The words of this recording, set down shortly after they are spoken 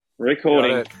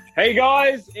Recording. Hey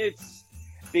guys, it's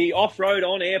the Offroad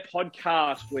OnAIR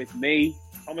podcast with me,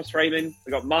 Thomas Freeman.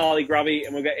 We've got Marley Grubby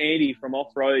and we've got Andy from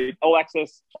Offroad, All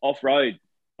Access Offroad.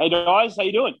 Hey guys, how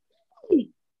you doing?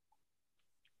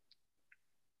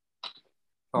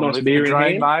 Nice beer in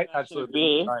here, mate.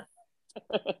 Absolutely.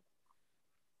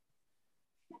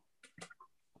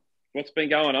 What's been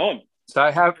going on?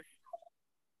 I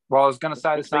was going to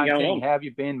say the same thing. How have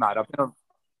you been, mate?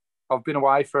 I've been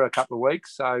away for a couple of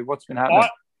weeks. So what's been happening?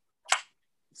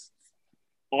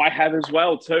 I have as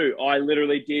well too. I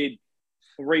literally did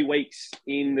 3 weeks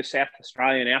in the South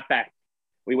Australian outback.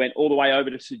 We went all the way over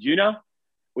to Ceduna.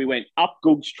 We went up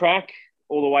Goulds Track,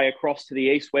 all the way across to the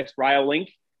East-West Rail Link,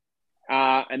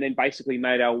 and then basically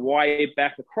made our way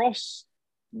back across.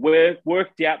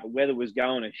 Worked out the weather was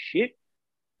going to shit.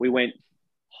 We went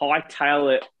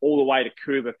hightail it all the way to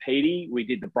Coober Pedy. We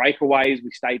did the breakaways.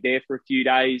 We stayed there for a few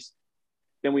days.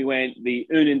 Then we went the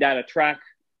Unandata track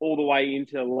all the way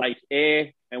into Lake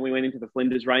Eyre, and we went into the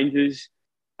Flinders Ranges.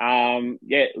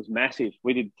 It was massive.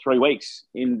 We did 3 weeks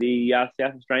in the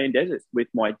South Australian desert with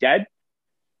my dad,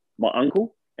 my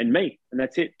uncle, and me. And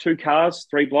that's it. 2 cars,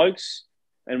 3 blokes,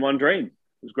 and 1 dream.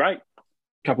 It was great.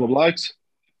 Couple of blokes.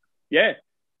 Yeah,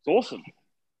 it's awesome.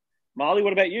 Marley,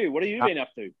 what about you? What have you been up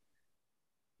to?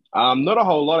 Not a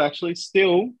whole lot, actually.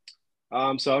 Still,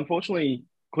 so unfortunately,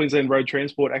 Queensland Road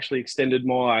Transport actually extended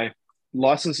my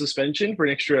license suspension for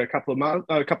an extra couple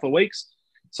of weeks.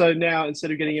 So now,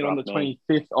 instead of getting it on the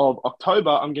 25th of October,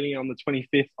 I'm getting it on the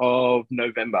 25th of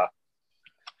November.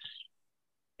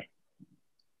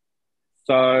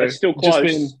 So that's still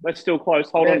close. That's still close.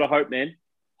 Hold on to hope, man.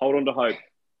 Hold on to hope.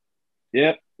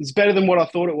 Yeah, it's better than what I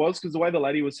thought it was, because the way the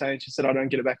lady was saying, she said I don't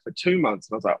get it back for 2 months.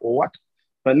 And I was like, well, what?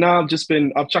 But no, I've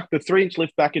chucked the 3-inch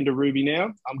lift back into Ruby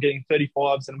now. I'm getting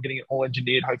 35s and I'm getting it all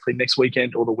engineered hopefully next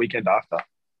weekend or the weekend after.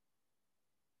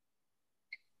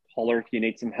 Holler if you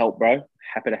need some help, bro.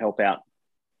 Happy to help out.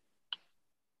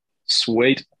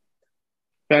 Sweet.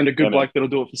 Found a good bloke that'll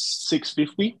do it for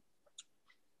 $650.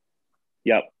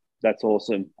 Yep, that's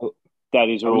awesome. That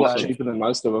is awesome. Cheaper than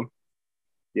most of them.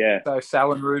 Yeah. So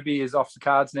Sal and Ruby is off the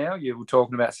cards now. You were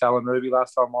talking about Sal and Ruby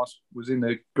last time I was in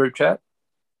the group chat.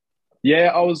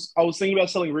 Yeah, I was thinking about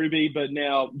selling Ruby, but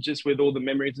now just with all the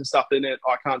memories and stuff in it,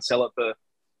 I can't sell it for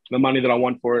the money that I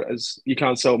want for it, as you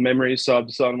can't sell memories. So I've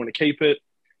decided I'm going to keep it.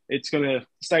 It's going to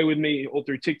stay with me all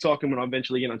through TikTok, and when I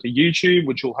eventually get onto YouTube,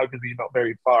 which will hopefully be not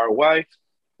very far away,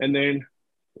 and then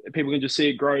people can just see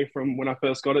it grow from when I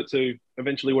first got it to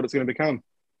eventually what it's going to become.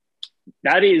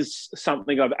 That is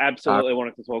something I've absolutely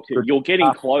wanted to talk to you. You're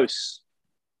getting close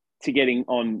to getting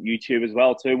on YouTube as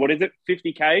well too. What is it?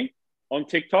 50K on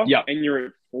TikTok? Yeah. And you're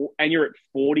at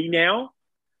 40 now?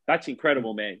 That's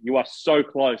incredible, man. You are so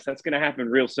close. That's going to happen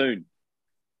real soon.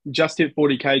 Just hit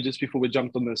 40K just before we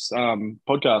jumped on this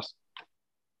podcast.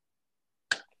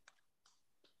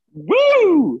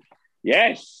 Woo!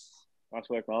 Yes. Nice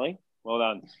work, Molly. Well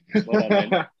done. Well done,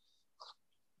 man.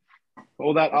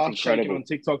 All that ass shaking on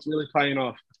TikTok's really paying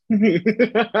off.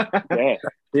 Yeah.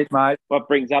 It, mate. What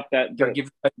brings up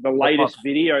the latest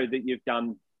video that you've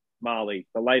done, Marley,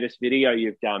 the latest video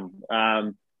you've done.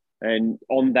 And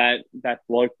on that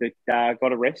bloke that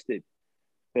got arrested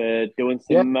for doing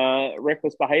some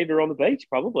reckless behaviour on the beach,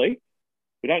 probably.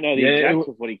 We don't know the exact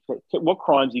of what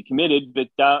crimes he committed, but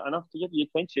enough to get the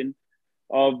attention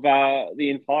of the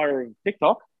entire of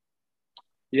TikTok.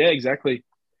 Yeah, exactly.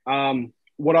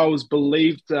 What I was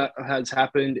believed that has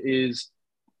happened is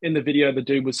in the video, the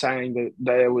dude was saying that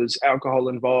there was alcohol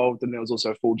involved and there was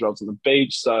also full drugs on the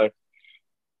beach. So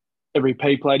every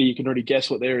P-plater, you can already guess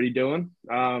what they're already doing.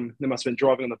 They must have been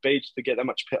driving on the beach to get that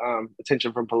much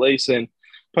attention from police, and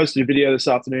posted a video this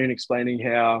afternoon explaining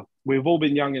how we've all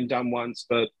been young and dumb once,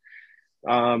 but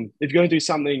if you're going to do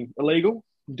something illegal,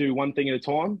 do one thing at a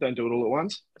time. Don't do it all at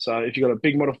once. So if you've got a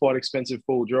big modified, expensive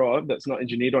full drive that's not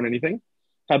engineered on anything,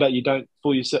 how about you don't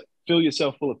fill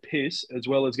yourself full of piss as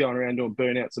well as going around doing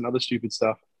burnouts and other stupid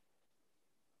stuff?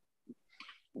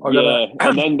 And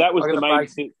then that was the main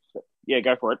thing. Yeah,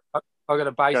 go for it. I got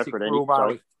a basic rule,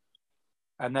 Marley,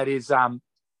 and that is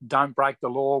don't break the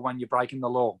law when you're breaking the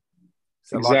law.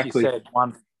 So exactly. Like you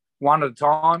said, one at a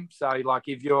time. So like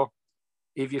if you're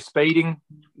speeding,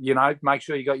 make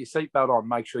sure you got your seatbelt on,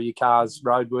 make sure your car's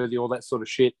roadworthy, all that sort of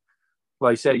shit.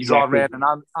 Like you said, you drive around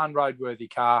an unroadworthy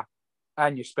car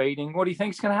and you're speeding, what do you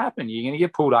think is going to happen? You're going to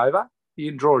get pulled over. You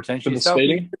can draw attention to yourself.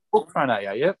 Speeding? Book thrown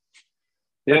at you,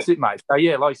 That's it, mate. So,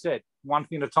 yeah, like I said, one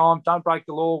thing at a time. Don't break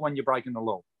the law when you're breaking the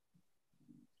law.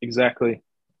 Exactly.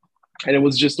 And it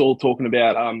was just all talking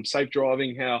about safe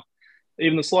driving, how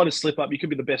even the slightest slip up, you could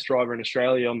be the best driver in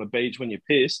Australia on the beach when you're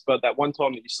pissed, but that one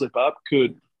time that you slip up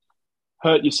could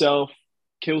hurt yourself,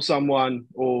 kill someone,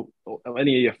 or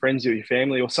any of your friends or your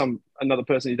family, or another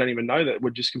person you don't even know, that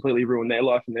would just completely ruin their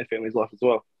life and their family's life as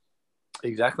well.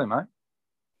 Exactly, mate.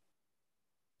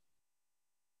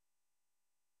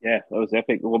 Yeah, that was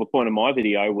epic. Well, the point of my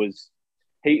video was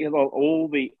all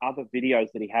the other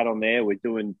videos that he had on there were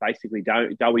doing basically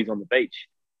doughies on the beach.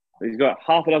 He's got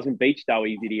half a dozen beach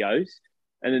doughy videos,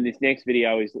 and then this next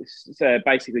video is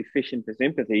basically fishing for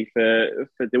sympathy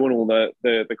for doing all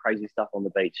the crazy stuff on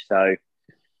the beach. So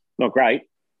not great,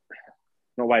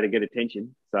 not a way to get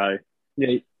attention. So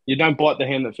yeah, you don't bite the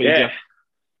hand that feeds you.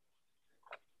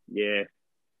 Yeah,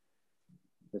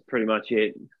 that's pretty much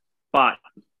it. But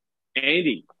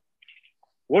Andy,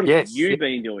 what have you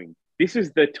been doing? This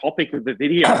is the topic of the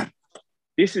video.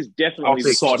 This is definitely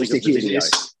the topic of the video.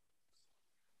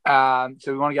 So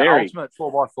we want to go ultimate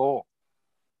 4x4.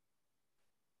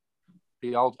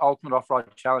 The ultimate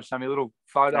off-road challenge. Show me a little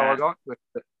photo I got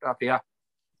up here.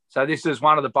 So this is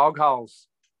one of the bog holes.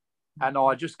 And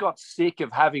I just got sick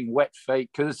of having wet feet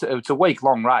because it's a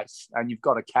week-long race and you've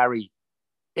got to carry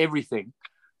everything.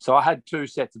 So I had 2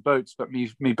 sets of boots, but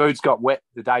my boots got wet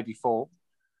the day before.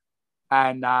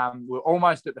 And we're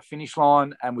almost at the finish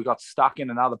line and we got stuck in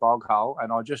another bog hole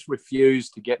and I just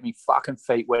refused to get me fucking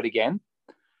feet wet again.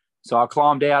 So I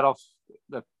climbed out off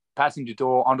the passenger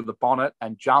door onto the bonnet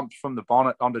and jumped from the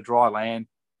bonnet onto dry land.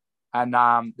 And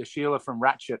the Sheila from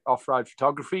Ratchet Offroad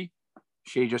Photography,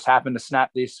 she just happened to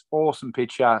snap this awesome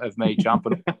picture of me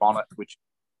jumping off the bonnet, which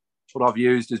is what I've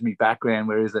used as my background.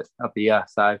 Where is it? Up here.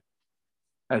 So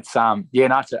it's it's an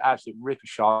absolute ripper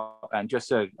shot and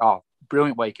just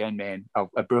brilliant weekend, man.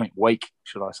 A brilliant week,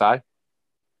 should I say?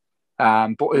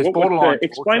 But it's borderline.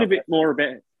 Explain a bit more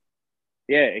about.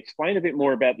 Yeah, explain a bit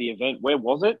more about the event. Where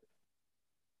was it?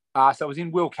 So it was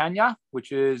in Wilcannia,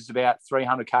 which is about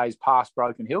 300 k's past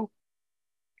Broken Hill,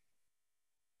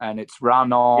 and it's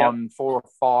run on 4 or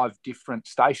 5 different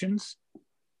stations.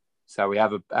 So we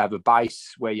have a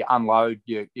base where you unload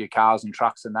your cars and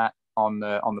trucks and that on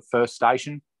the first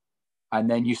station, and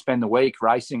then you spend the week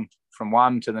racing from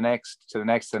one to the next, to the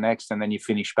next, to the next, and then you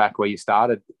finish back where you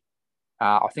started.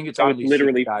 I think it's only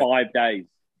literally 5 days.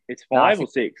 It's 5 or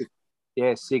 6?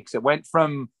 Yeah, 6. It went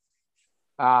from,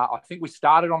 I think we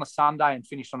started on a Sunday and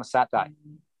finished on a Saturday.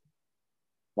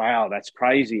 Wow, that's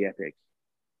crazy epic.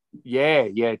 Yeah,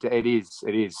 it is.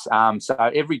 It is. So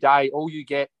every day, all you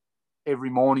get every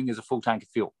morning is a full tank of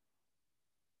fuel.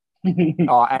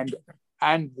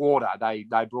 And water. They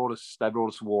brought us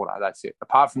water. That's it.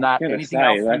 Apart from that, anything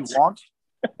else you want.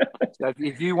 So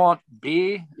if you want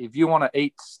beer, if you want to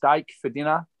eat steak for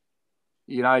dinner,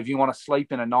 if you want to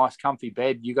sleep in a nice comfy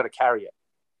bed, you got to carry it.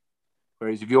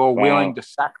 Whereas if you're willing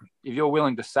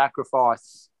to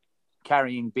sacrifice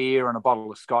carrying beer and a bottle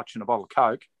of scotch and a bottle of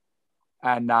Coke,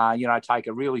 and take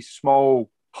a really small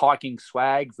hiking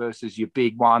swag versus your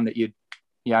big one that you'd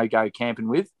go camping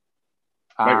with,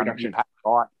 you pack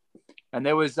right. And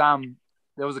there was a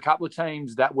couple of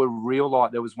teams that were real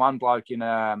light. There was one bloke in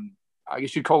I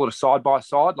guess you'd call it a side by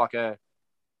side, like I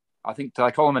think they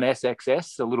call them an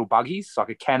SXS, the little buggies, like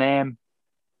a Can-Am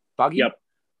buggy. Yep.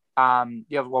 2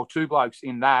 blokes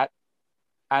in that,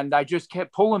 and they just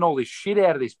kept pulling all this shit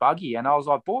out of this buggy, and I was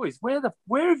like, boys, where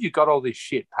have you got all this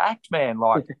shit packed, man?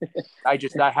 Like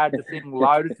they had the thing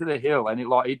loaded to the hill, and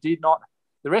it did not.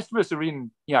 The rest of us are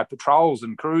in patrols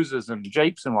and cruisers and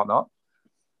jeeps and whatnot.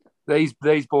 These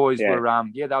boys were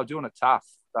they were doing it tough.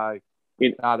 So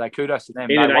they kudos to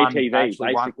them. In they an won, ATV,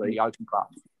 basically. Won the open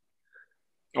class.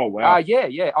 Oh wow! I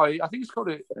think it's called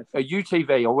a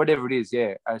UTV or whatever it is.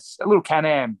 Yeah, a little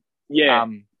Can-Am. Yeah.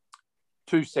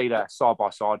 2-seater side by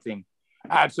side thing.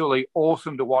 Absolutely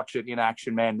awesome to watch it in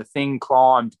action, man. The thing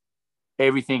climbed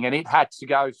everything, and it had to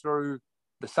go through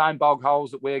the same bog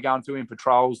holes that we're going through in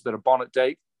patrols that are bonnet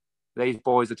deep. These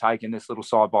boys are taking this little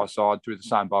side by side through the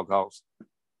same bog holes.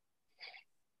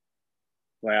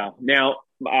 Wow. Now,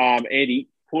 Andy,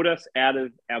 put us out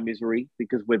of our misery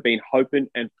because we've been hoping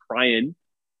and praying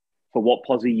for what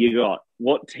posse you got.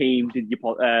 What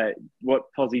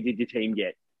posse did your team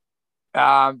get?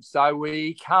 So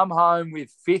we come home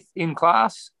with 5th in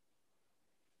class,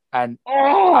 and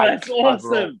that's awesome.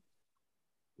 Overall.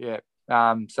 Yeah.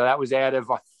 So that was out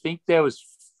of, I think there was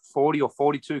 40 or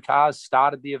 42 cars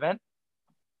started the event,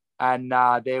 and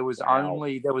there was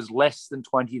less than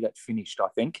 20 that finished, I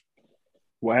think.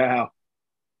 Wow.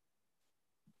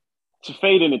 It's a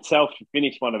feat in itself to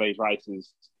finish one of these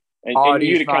races, and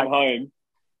you to come home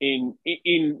in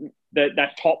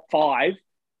that top 5.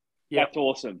 Yep. That's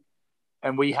awesome.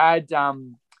 And we had,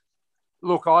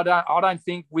 look, I don't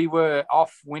think we were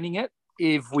off winning it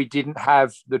if we didn't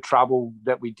have the trouble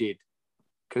that we did.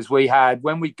 because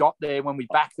when we got there, when we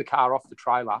backed the car off the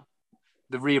trailer,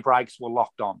 the rear brakes were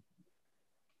locked on.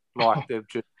 Like they've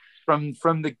just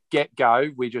from the get go,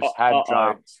 we just had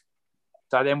dramas.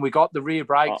 So then we got the rear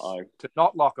brakes to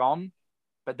not lock on,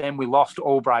 but then we lost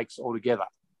all brakes altogether.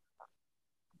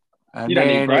 And you don't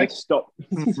need brakes.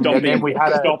 Stopping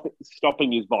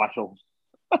is vital.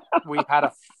 we had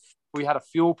a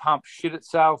fuel pump shit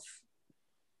itself.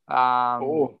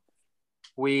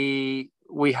 We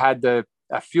had a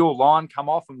fuel line come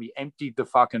off, and we emptied the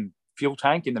fucking fuel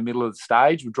tank in the middle of the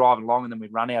stage. We're driving along, and then we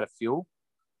run out of fuel.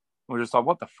 We're just like,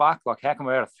 what the fuck? Like, how come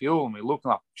we're out of fuel? And we're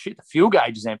looking like, shit, the fuel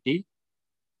gauge is empty.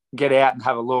 Get out and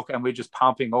have a look, and we're just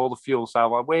pumping all the fuel. So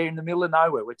like, we're in the middle of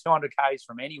nowhere. We're 200 Ks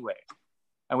from anywhere,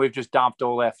 and we've just dumped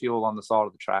all our fuel on the side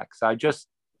of the track. So just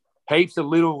heaps of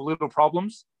little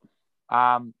problems.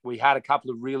 We had a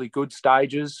couple of really good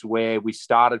stages where we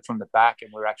started from the back,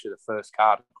 and we were actually the first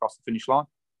car to cross the finish line.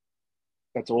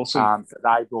 That's awesome.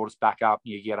 They brought us back up.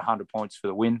 You get 100 points for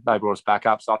the win. They brought us back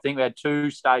up. So I think we had 2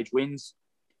 stage wins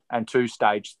and 2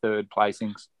 stage third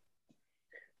placings.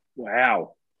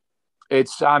 Wow.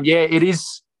 It's it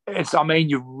is. It's, I mean,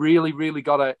 you really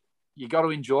got to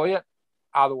enjoy it.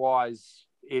 Otherwise,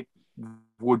 it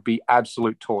would be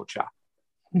absolute torture.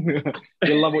 You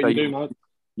love what you do, mate.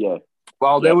 Yeah.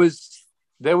 Well, there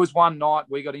was one night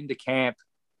we got into camp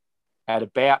at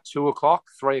about 2:00,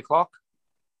 3:00,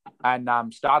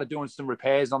 and started doing some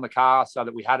repairs on the car so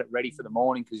that we had it ready for the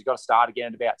morning, because you got to start again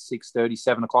at about 6:30,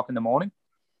 7:00 in the morning.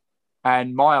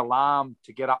 And my alarm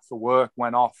to get up for work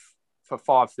went off for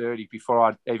 5:30 before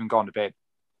I'd even gone to bed.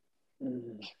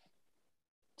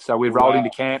 So we rolled into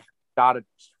camp, started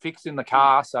fixing the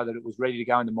car so that it was ready to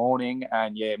go in the morning.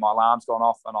 And yeah, my alarm's gone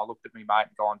off, and I looked at me mate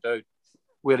and gone, dude,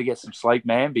 we got to get some sleep,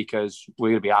 man, because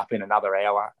we're going to be up in another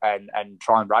hour and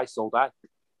try and race all day.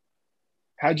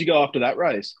 How'd you go after that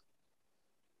race?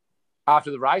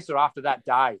 After the race or after that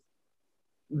day?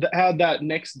 How'd that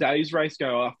next day's race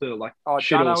go after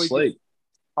shit or sleep?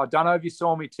 I don't know if you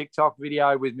saw me TikTok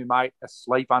video with me mate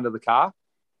asleep under the car.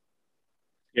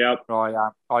 Yep.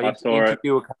 I saw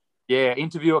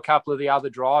interview a couple of the other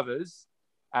drivers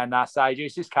and say,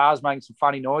 geez, this car's making some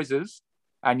funny noises.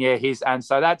 And yeah,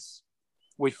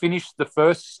 we finished the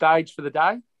first stage for the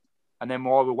day. And then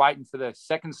while we're waiting for the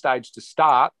second stage to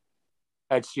start,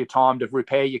 it's your time to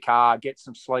repair your car, get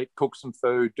some sleep, cook some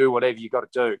food, do whatever you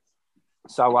got to do.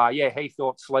 So, he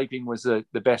thought sleeping was the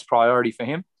best priority for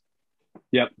him.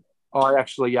 Yep. I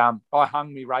actually I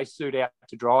hung my race suit out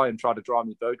to dry and tried to dry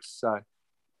my boots. So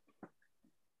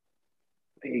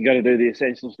you got to do the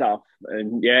essential stuff,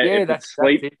 and if that's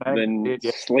sleep. That's it, then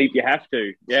sleep you have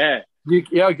to. Yeah, you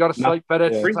got to sleep, but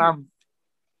it's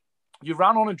you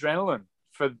run on adrenaline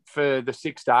for the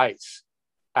 6 days,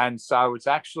 and so it's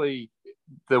actually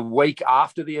the week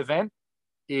after the event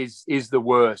is the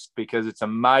worst, because it's a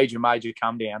major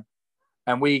come down,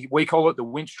 and we call it the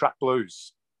winch truck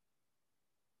blues.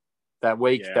 That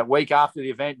week after the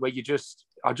event, where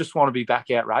I just want to be back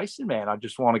out racing, man. I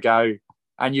just want to go,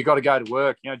 and you got to go to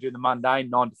work, do the mundane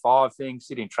 9 to 5 thing,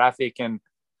 sit in traffic, and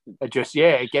it just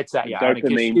it gets at you.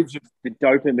 The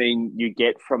dopamine you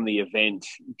get from the event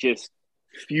just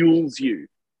fuels you,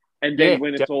 and then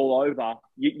when it's all over,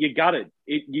 you gut it.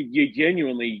 You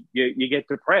genuinely you get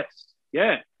depressed.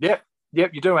 Yeah. Yep,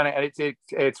 you do, and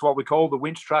it's what we call the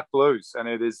winch truck blues, and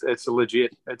it's a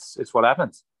legit. It's what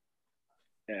happens.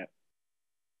 Yeah.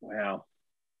 Wow.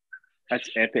 That's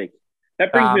epic.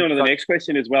 That brings me on to the next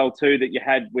question as well, too, that you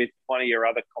had with one of your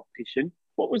other competition.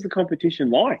 What was the competition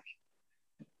like?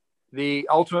 The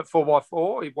Ultimate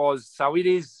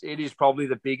 4x4, it is probably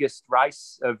the biggest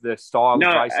race of the style of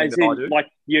racing that I do. Like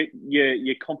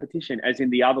your competition, as in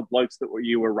the other blokes that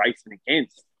you were racing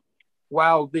against.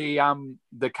 Well, the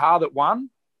car that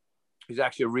won is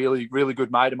actually a really, really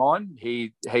good mate of mine.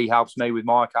 He helps me with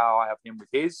my car. I help him with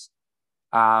his.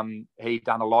 He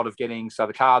done a lot of so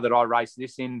the car that I raced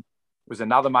this in was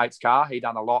another mate's car. He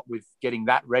done a lot with getting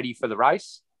that ready for the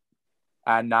race.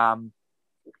 And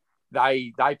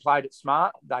they played it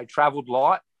smart. They travelled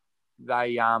light.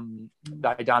 They done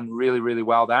really, really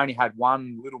well. They only had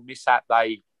one little mishap.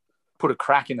 They put a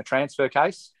crack in the transfer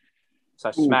case.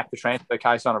 So smacked the transfer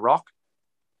case on a rock.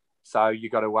 So you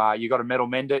got to metal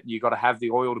mend it, and you got to have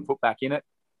the oil to put back in it.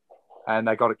 And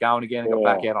they got it going again and got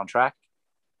back out on track.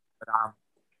 But,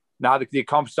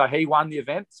 so he won the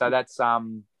event. So that's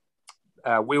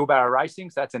wheelbarrow racing.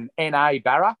 So that's an NA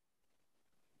Barra.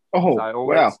 Oh,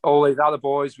 so all these other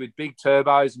boys with big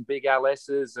turbos and big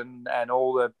LSs and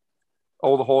all the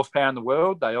horsepower in the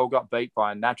world, they all got beat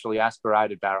by a naturally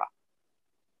aspirated Barra.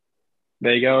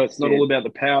 There you go. It's not all about the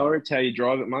power; it's how you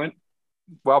drive it, mate.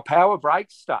 Well, power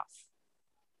breaks stuff.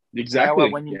 Exactly.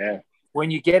 Power,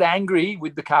 when you get angry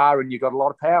with the car and you've got a lot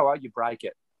of power, you break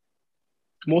it.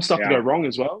 More stuff to go wrong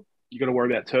as well. You got to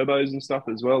worry about turbos and stuff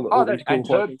as well.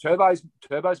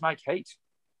 Turbos make heat,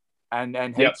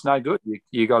 and heat's no good.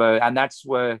 You got to, and that's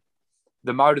where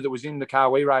the motor that was in the car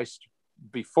we raced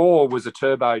before was a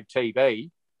turbo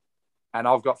TB, and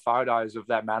I've got photos of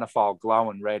that manifold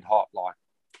glowing red hot, like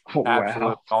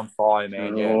absolutely on fire,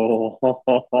 man.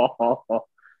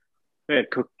 Yeah,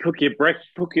 cook your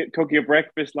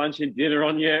breakfast, lunch, and dinner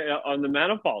on the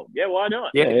manifold. Yeah, why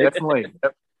not? Yeah, definitely.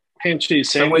 Yep. Ham cheese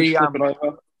sandwich, flip it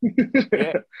over.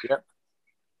 Yeah.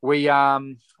 We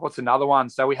what's another one?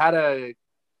 So we had a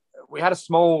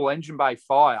small engine bay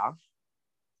fire.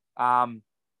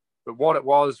 But what it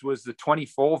was the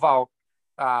 24 volt.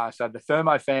 So the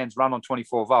thermofans run on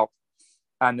 24 volt,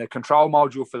 and the control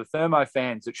module for the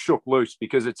thermofans, it shook loose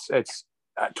because it's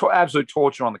absolute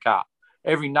torture on the car.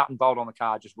 Every nut and bolt on the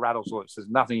car just rattles loose. There's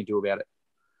nothing you do about it.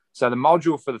 So the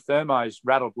module for the thermos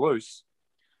rattled loose,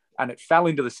 and it fell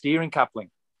into the steering coupling.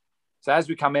 So as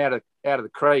we come out of the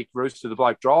creek, Rooster, the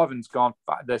bloke driving's gone,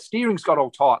 the steering's got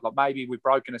all tight, like maybe we've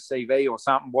broken a CV or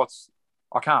something.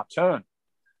 I can't turn.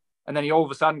 And then he all of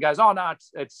a sudden goes, oh no,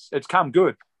 it's come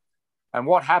good. And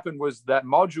what happened was that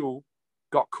module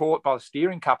got caught by the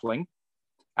steering coupling,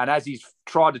 and as he's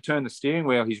tried to turn the steering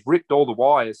wheel, he's ripped all the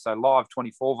wires. So live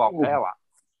 24 volt power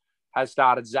has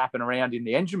started zapping around in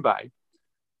the engine bay.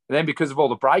 And then because of all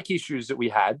the brake issues that we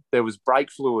had, there was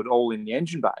brake fluid all in the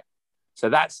engine bay. So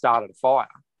that started a fire.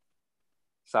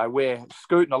 So we're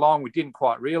scooting along. We didn't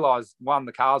quite realise, one,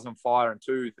 the car's on fire, and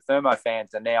two, the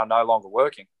thermofans are now no longer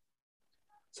working.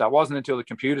 So it wasn't until the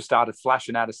computer started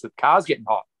flashing at us that the car's getting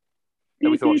hot that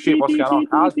we thought, shit, what's going on?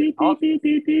 Car's getting hot.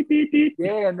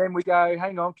 Yeah, and then we go,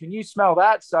 hang on, can you smell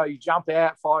that? So you jump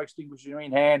out, fire extinguisher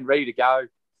in hand, ready to go.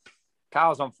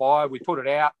 Car's on fire. We put it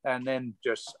out, and then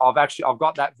I've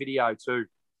got that video too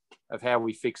of how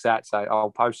we fix that. So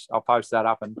I'll post that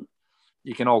up, and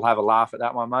you can all have a laugh at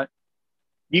that one, mate.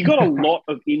 You got a lot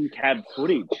of in-cab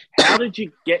footage. How did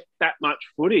you get that much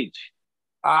footage?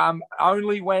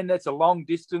 Only when it's a long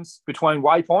distance between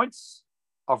waypoints.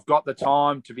 I've got the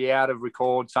time to be able to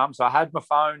record something. So I had my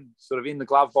phone sort of in the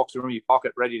glove box or in your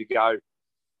pocket, ready to go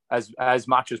as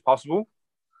much as possible.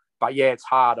 But yeah, it's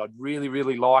hard. I'd really,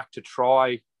 really like to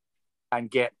try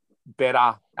and get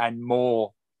better and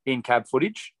more in-cab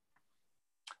footage,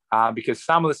 because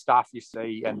some of the stuff you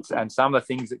see and some of the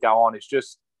things that go on is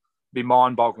just be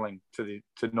mind-boggling to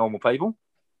normal people.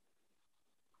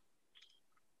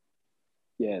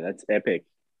 Yeah, that's epic.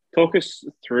 Talk us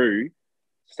through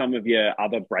some of your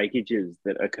other breakages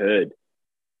that occurred.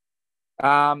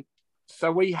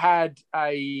 So we had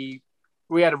a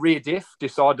rear diff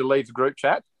decide to leave the group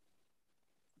chat.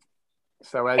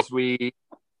 So as we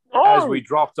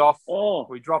dropped off,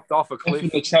 we dropped off a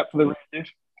cliff. The chat for the rear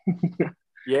diff.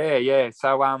 Yeah.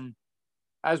 So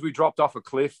as we dropped off a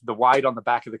cliff, the weight on the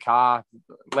back of the car,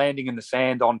 landing in the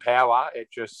sand on power, it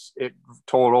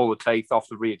tore all the teeth off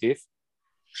the rear diff.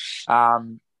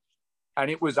 And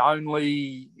it was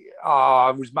only,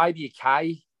 it was maybe a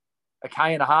K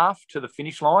and a half to the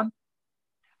finish line.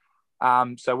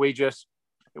 So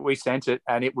we sent it,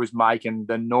 and it was making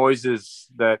the noises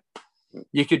that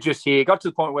you could just hear. It got to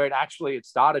the point where it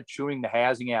started chewing the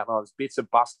housing out. Like, it was bits of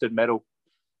busted metal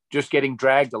just getting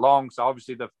dragged along. So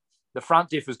obviously the front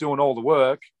diff was doing all the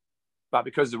work, but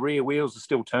because the rear wheels are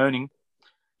still turning,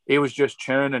 it was just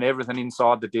churning everything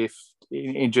inside the diff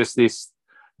in just this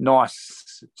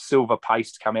nice silver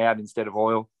paste come out instead of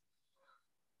oil.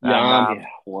 Yeah,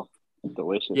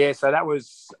 delicious. Yeah, so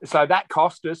that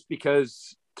cost us,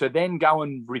 because to then go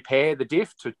and repair the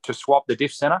diff, to swap the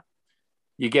diff center,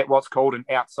 you get what's called an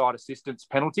outside assistance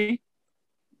penalty.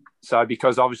 So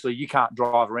because obviously you can't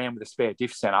drive around with a spare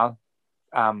diff center,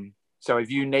 so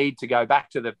if you need to go back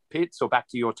to the pits or back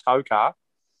to your tow car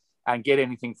and get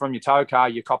anything from your tow car,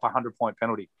 you cop a 100-point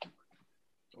penalty.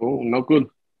 Oh, not good.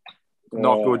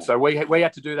 Not good. So we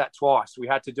had to do that twice. We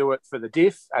had to do it for the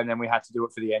diff, and then we had to do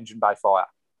it for the engine bay fire.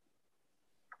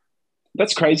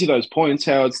 That's crazy, those points,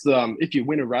 how it's if you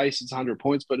win a race, it's 100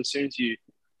 points, but as soon as you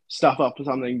stuff up for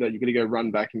something that you're going to go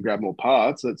run back and grab more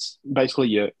parts, that's basically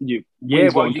you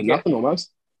going to nothing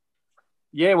almost.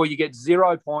 Yeah, well, you get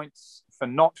 0 points for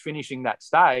not finishing that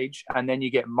stage, and then you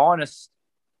get minus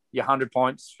your 100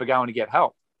 points for going to get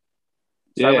help.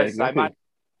 So let's say,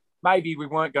 maybe we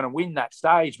weren't going to win that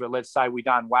stage, but let's say we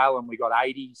done well and we got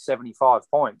 80, 75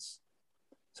 points.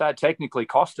 So it technically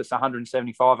cost us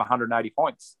 175, 180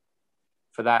 points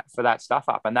for that stuff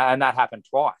up. And that happened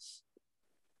twice.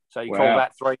 So you call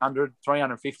that 300,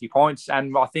 350 points.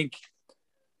 And I think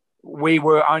we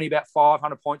were only about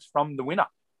 500 points from the winner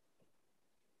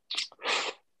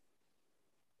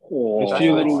Oh, a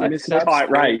few little it's a mishaps. tight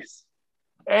race.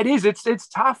 It is. It's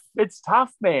tough. It's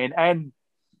tough, man. And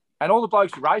all the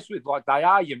blokes you race with, like, they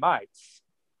are your mates.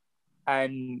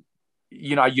 And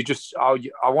you know, you just, I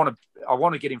want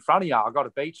to get in front of you. I got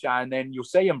to beat you, and then you'll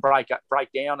see them break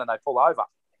down and they pull over.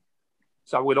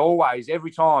 So we'd always,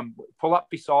 every time, pull up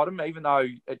beside them, even though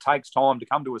it takes time to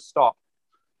come to a stop.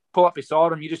 Pull up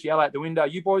beside them. You just yell out the window,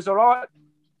 "You boys all right?"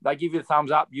 They give you the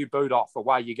thumbs up. You boot off.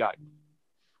 Away you go.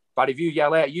 But if you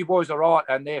yell out, "You boys all right,"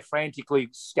 and they're frantically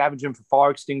scavenging for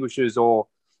fire extinguishers, or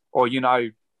you know,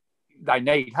 they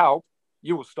need help,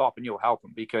 you will stop and you'll help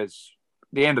them, because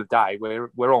at the end of the day,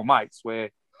 we're all mates.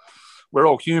 We're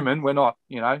all human. We're not,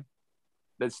 you know,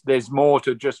 there's more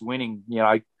to just winning. You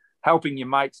know, helping your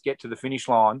mates get to the finish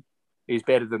line is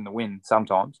better than the win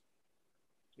sometimes.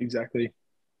 Exactly.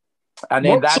 And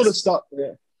then what sort of stuff?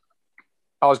 Yeah.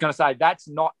 I was going to say, that's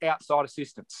not outside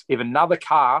assistance. If another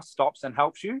car stops and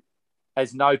helps you,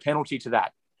 there's no penalty to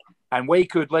that. And we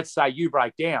could, let's say you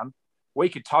break down, we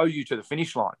could tow you to the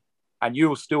finish line and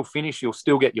you'll still finish, you'll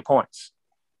still get your points.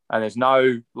 And there's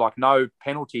no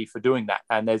penalty for doing that.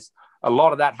 And there's a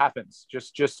lot of that happens.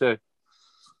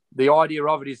 The idea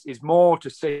of it is more to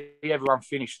see everyone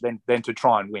finish than to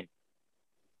try and win.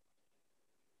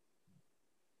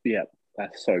 Yeah,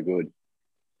 that's so good.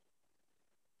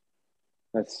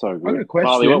 That's so good. I got a question.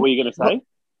 Harley, what were you going to say?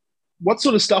 What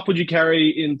sort of stuff would you carry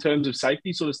in terms of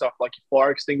safety sort of stuff, like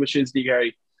fire extinguishers? Do you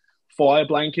carry fire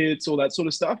blankets, all that sort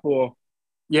of stuff? Or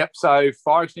Yep. So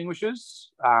fire extinguishers,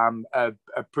 a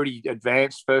pretty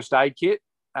advanced first aid kit,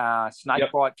 snake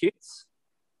bite kits.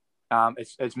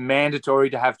 It's mandatory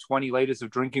to have 20 litres of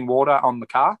drinking water on the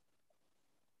car.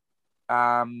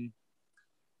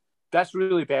 That's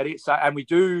really about it. So, and we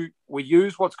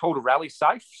use what's called a rally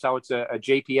safe. So it's a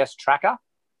GPS tracker.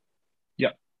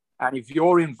 Yep. And if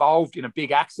you're involved in a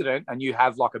big accident and you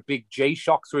have like a big G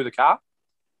shock through the car,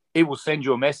 it will send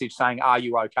you a message saying, "Are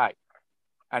you okay?"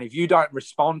 And if you don't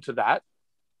respond to that,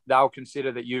 they'll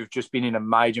consider that you've just been in a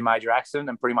major, major accident,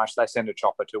 and pretty much they send a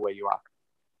chopper to where you are.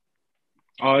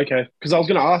 Oh, okay. Because I was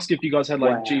going to ask if you guys had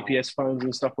like GPS phones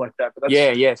and stuff like that. But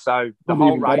that's yeah. So the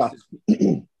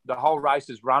whole race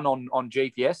is run on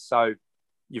GPS. So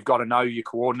you've got to know your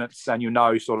coordinates and you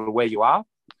know sort of where you are.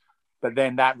 But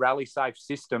then that rally safe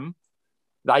system,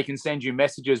 they can send you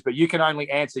messages, but you can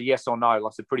only answer yes or no.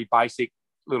 Like, it's a pretty basic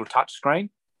little touch screen,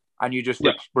 and you just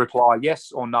reply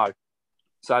yes or no.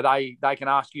 So they can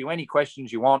ask you any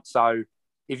questions you want. So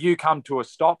if you come to a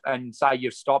stop and say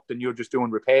you've stopped and you're just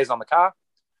doing repairs on the car,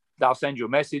 they'll send you a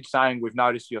message saying, "We've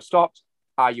noticed you're stopped.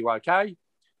 Are you okay?"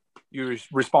 You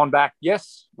respond back,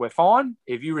 "Yes, we're fine."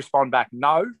 If you respond back,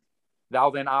 "No,"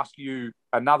 they'll then ask you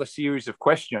another series of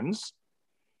questions.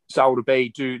 So it'll be,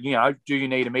 do you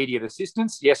need immediate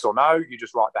assistance? Yes or no. You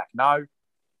just write back no.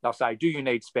 They'll say, "Do you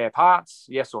need spare parts?"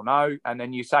 Yes or no. And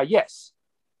then you say yes.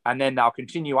 And then they'll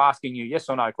continue asking you yes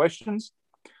or no questions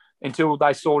until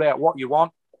they sort out what you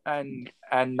want, and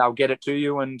they'll get it to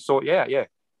you and sort you out. Yeah.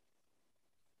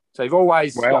 So you've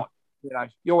always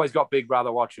got Big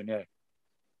Brother watching. Yeah.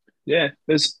 Yeah.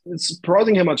 It's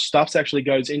surprising how much stuff actually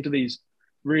goes into these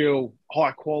real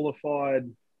high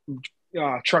qualified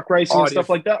truck racing and stuff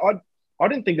like that. I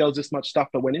didn't think there was this much stuff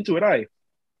that went into it, eh?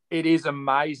 It is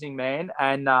amazing, man.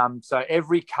 And so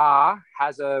every car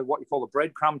has what you call a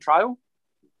breadcrumb trail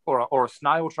or a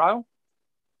snail trail.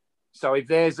 So if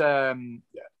there's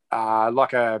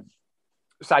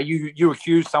say you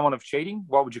accuse someone of cheating,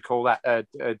 what would you call that?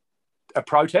 A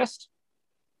protest.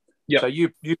 Yeah. So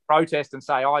you protest and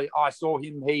say, I saw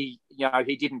him. He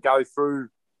didn't go through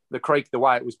the creek the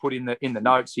way it was put in the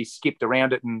notes. He skipped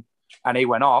around it and he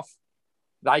went off.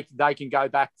 They can go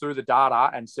back through the data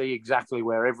and see exactly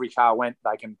where every car went.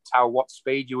 They can tell what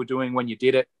speed you were doing when you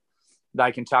did it.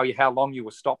 They can tell you how long you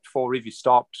were stopped for if you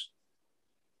stopped.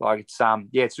 Like,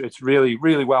 it's really,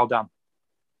 really well done.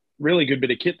 Really good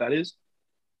bit of kit, that is.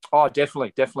 Oh,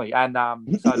 definitely. And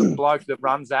so the bloke that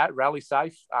runs that, Rally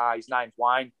Safe, his name's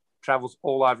Wayne, travels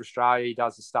all over Australia. He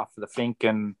does the stuff for the Fink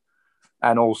and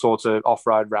all sorts of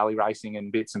off-road rally racing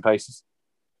and bits and pieces.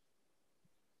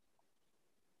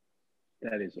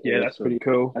 That is awesome. Yeah, that's pretty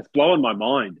cool. That's blowing my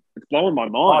mind. It's blowing my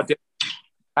mind.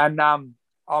 And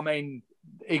I mean,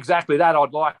 exactly that.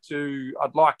 I'd like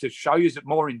to show you it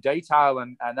more in detail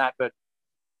and that, but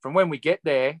from when we get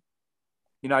there,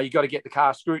 you got to get the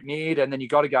car scrutineered, and then you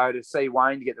got to go to see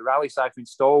Wayne to get the rally safe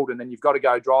installed, and then you've got to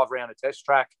go drive around a test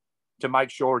track to make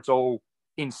sure it's all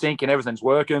in sync and everything's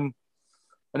working.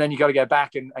 And then you got to go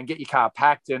back and get your car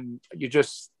packed, and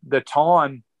the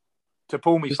time to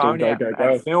pull my phone out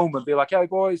and film and be like, "Hey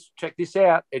boys, check this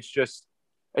out." It's just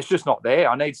not there.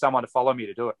 I need someone to follow me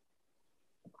to do it.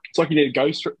 It's like you need a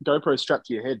GoPro strapped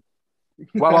to your head.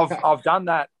 Well, I've done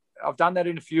that. I've done that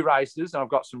in a few races, and I've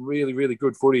got some really, really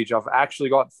good footage. I've actually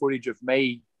got footage of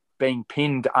me being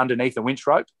pinned underneath a winch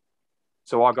rope.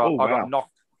 So I got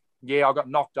knocked. Yeah, I got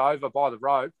knocked over by the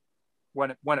rope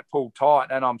when it pulled tight,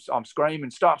 and I'm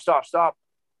screaming, stop, stop, stop.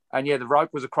 And yeah, the rope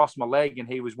was across my leg, and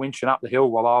he was winching up the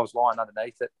hill while I was lying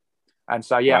underneath it. And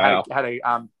so yeah, Wow. I had a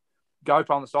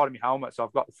GoPro on the side of my helmet, so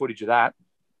I've got the footage of that.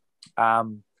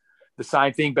 The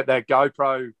same thing, but the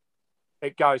GoPro,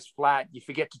 it goes flat. You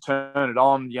forget to turn it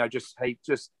on. You know, just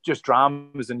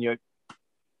dramas, and you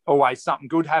always something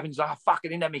good happens. Oh fuck! I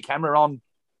didn't have my camera on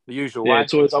the usual way.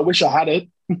 It's always. I wish I had it.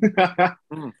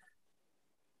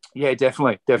 Yeah,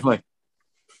 definitely.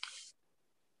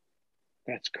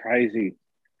 That's crazy.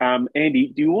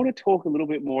 Andy, do you want to talk a little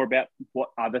bit more about what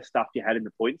other stuff you had in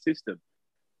the point system,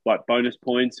 like bonus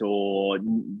points or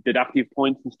deductive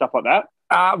points and stuff like that?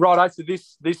 Right. So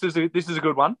this is a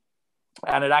good one,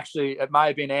 and it may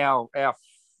have been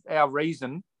our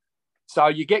reason. So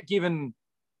you get given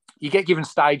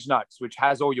stage notes, which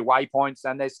has all your waypoints,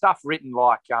 and there's stuff written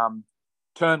like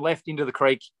turn left into the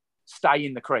creek, stay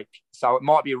in the creek. So it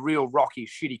might be a real rocky,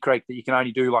 shitty creek that you can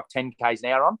only do like 10 k's an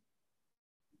hour on.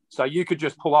 So you could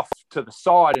just pull off to the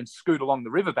side and scoot along the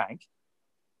riverbank,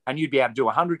 and you'd be able to do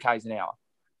 100 k's an hour.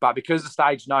 But because the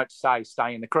stage notes say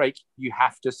stay in the creek, you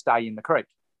have to stay in the creek.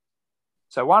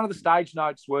 So one of the stage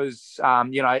notes was,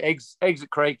 exit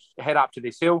creek, head up to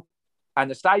this hill.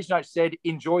 And the stage note said,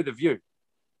 enjoy the view.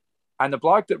 And the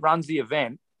bloke that runs the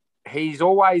event, he's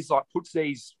always like puts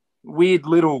these weird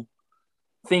little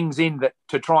things in that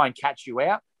to try and catch you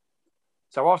out.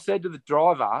 So I've said to the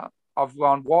driver, I've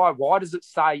gone, why does it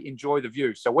say enjoy the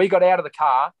view? So we got out of the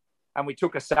car and we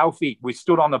took a selfie. We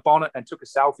stood on the bonnet and took a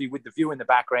selfie with the view in the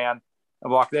background.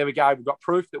 And like, there we go. We've got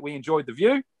proof that we enjoyed the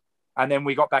view. And then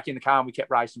we got back in the car and we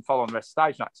kept racing, following the rest of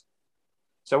the stage notes.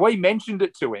 So we mentioned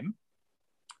it to him.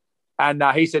 And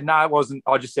he said, no, it wasn't.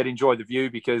 I just said enjoy the view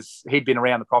because he'd been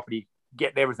around the property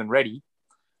getting everything ready.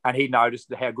 And he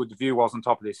noticed how good the view was on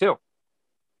top of this hill.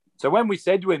 So when we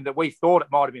said to him that we thought it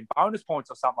might have been bonus points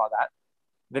or something like that,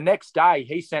 the next day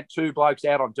he sent two blokes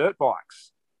out on dirt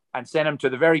bikes and sent them to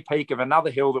the very peak of another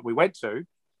hill that we went to.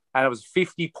 And it was a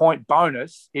 50-point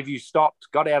bonus if you stopped,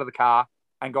 got out of the car,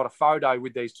 and got a photo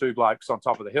with these two blokes on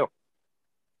top of the hill.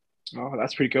 Oh,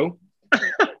 that's pretty cool.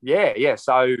 Yeah.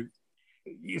 So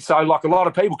like a lot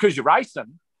of people, because you're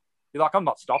racing, you're like, I'm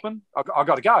not stopping. I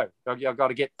got to go. I got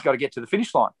to get to the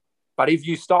finish line. But if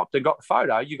you stopped and got the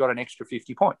photo, you got an extra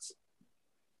 50 points.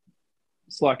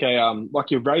 It's like like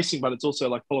you're racing, but it's also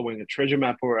like following a treasure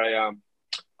map or a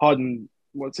hidden.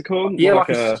 What's it called? Yeah, like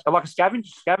a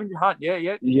scavenger hunt. Yeah.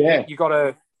 You got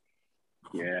to.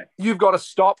 Yeah. You've got to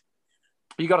stop.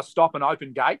 You got to stop and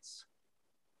open gates,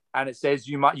 and it says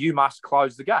you must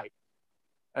close the gate.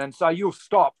 And so you'll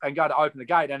stop and go to open the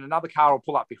gate, and another car will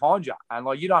pull up behind you, and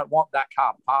like you don't want that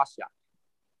car to pass you.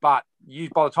 But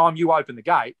by the time you open the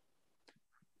gate,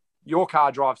 your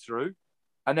car drives through,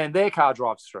 and then their car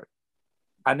drives through,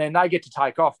 and then they get to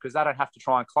take off because they don't have to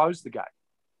try and close the gate.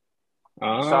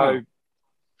 Oh. So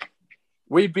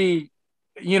we'd be,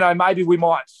 maybe we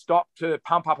might stop to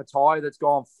pump up a tyre that's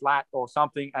gone flat or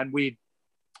something, and we'd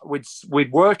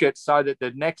work it so that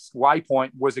the next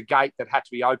waypoint was a gate that had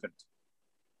to be opened.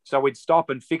 So we'd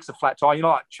stop and fix a flat tyre,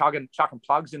 like chucking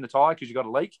plugs in the tyre because you got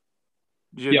a leak.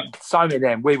 Yep. So many of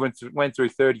them. We went through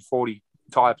 30, 40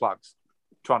 tyre plugs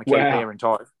trying to keep air in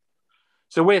tyre.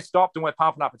 So we're stopped and we're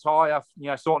pumping up a tyre,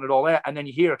 sorting it all out, and then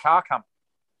you hear a car coming.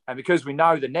 And because we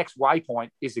know the next waypoint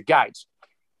is a gate,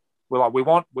 we're like, we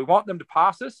want them to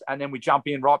pass us, and then we jump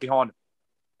in right behind them.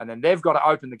 And then they've got to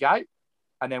open the gate,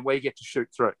 and then we get to shoot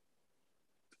through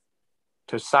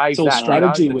to save that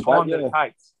strategy the time that it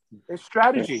takes. There's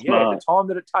strategy, the time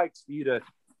that it takes for you to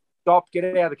stop, get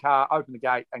out of the car, open the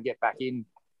gate, and get back in.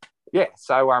 Yeah,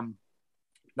 so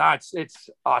no,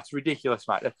 it's ridiculous,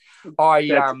 mate.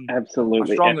 Absolutely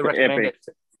I strongly recommend it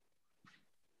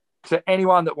to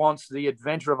anyone that wants the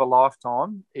adventure of a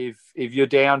lifetime. If you're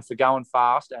down for going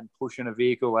fast and pushing a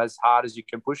vehicle as hard as you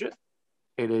can push it,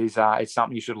 it's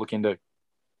something you should look into.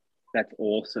 That's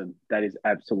awesome. That is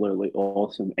absolutely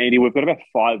awesome. Andy, we've got about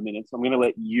 5 minutes. I'm going to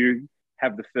let you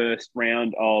have the first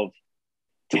round of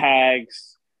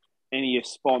tags, any of your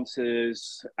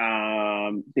sponsors,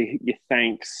 your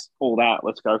thanks, all that.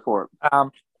 Let's go for it.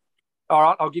 All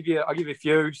right, I'll give you a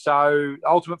few. So,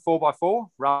 Ultimate 4x4,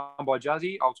 run by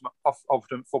Juzzy.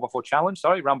 Ultimate 4x4 Challenge,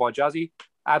 run by Juzzy.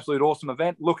 Absolute awesome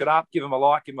event. Look it up. Give him a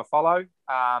like. Give him a follow.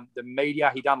 The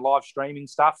media, he done live streaming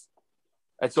stuff.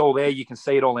 It's all there. You can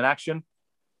see it all in action.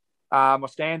 My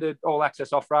standard all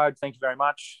access off road. Thank you very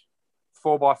much.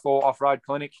 4x4 off-road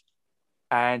clinic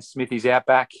and Smithy's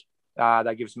Outback.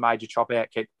 They give us a major chop out,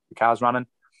 keep the cars running.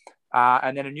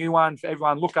 And then a new one for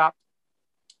everyone, look up.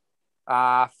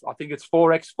 I think it's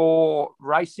 4x4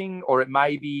 Racing, or it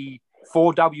may be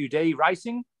 4WD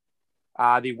Racing,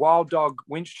 the Wild Dog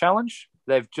Winch Challenge.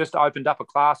 They've just opened up a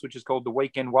class which is called the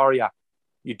Weekend Warrior.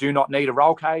 You do not need a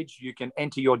roll cage. You can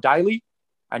enter your daily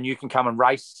and you can come and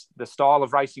race the style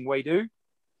of racing we do.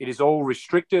 It is all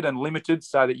restricted and limited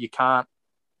so that you can't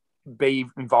be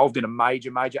involved in a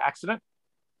major accident.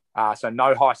 So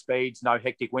no high speeds, no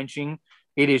hectic winching.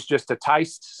 It is just a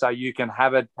taste so you can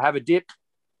have a dip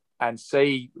and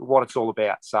see what it's all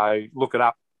about. So look it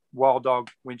up, Wild Dog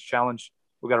Winch Challenge.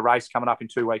 We've got a race coming up in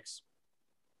 2 weeks.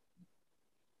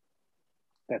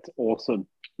 That's awesome.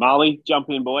 Marley, jump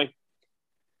in, boy.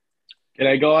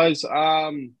 G'day, guys.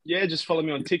 Just follow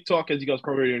me on TikTok, as you guys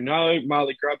probably already know,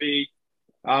 Marley Grubby.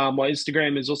 My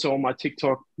Instagram is also on my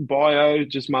TikTok bio,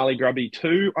 just Marley Grubby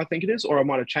 2, I think it is, or I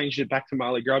might have changed it back to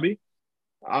Marley Grubby.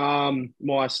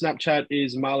 My Snapchat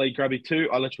is Marley Grubby 2.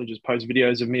 I literally just post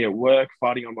videos of me at work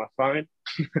fighting on my phone.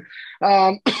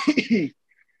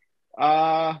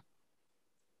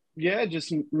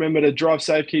 Just remember to drive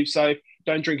safe, keep safe,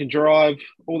 don't drink and drive,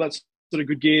 all that sort of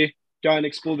good gear. Go and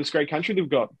explore this great country that we've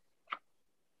got.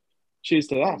 Cheers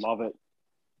to that.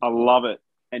 I love it.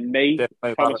 And me,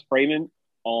 Definitely Thomas Freeman,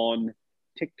 on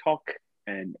TikTok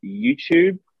and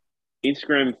YouTube,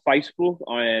 Instagram and Facebook.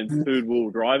 I am Food Wheel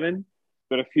Driving.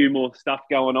 Got a few more stuff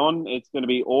going on. It's going to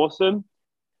be awesome.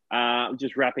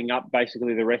 Just wrapping up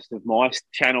basically the rest of my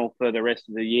channel for the rest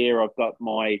of the year. I've got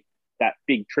that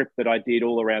big trip that I did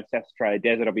all around South Australia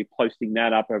Desert. I'll be posting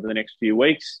that up over the next few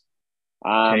weeks.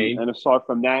 And aside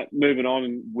from that, moving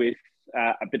on with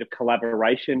a bit of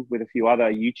collaboration with a few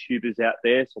other YouTubers out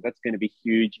there. So that's going to be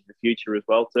huge in the future as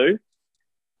well too.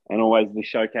 And always the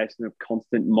showcasing of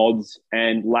constant mods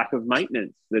and lack of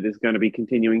maintenance that is going to be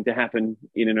continuing to happen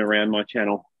in and around my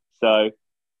channel. So,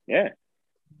 yeah.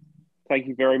 Thank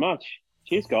you very much.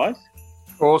 Cheers, guys.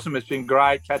 Awesome. It's been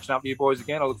great catching up with you boys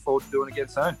again. I look forward to doing it again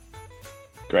soon.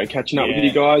 Great catching up with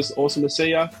you guys. Awesome to see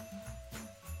you.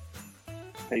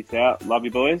 Peace out. Love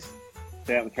you, boys.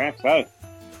 See you out on the track. So,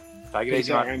 take it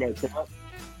easy, mate.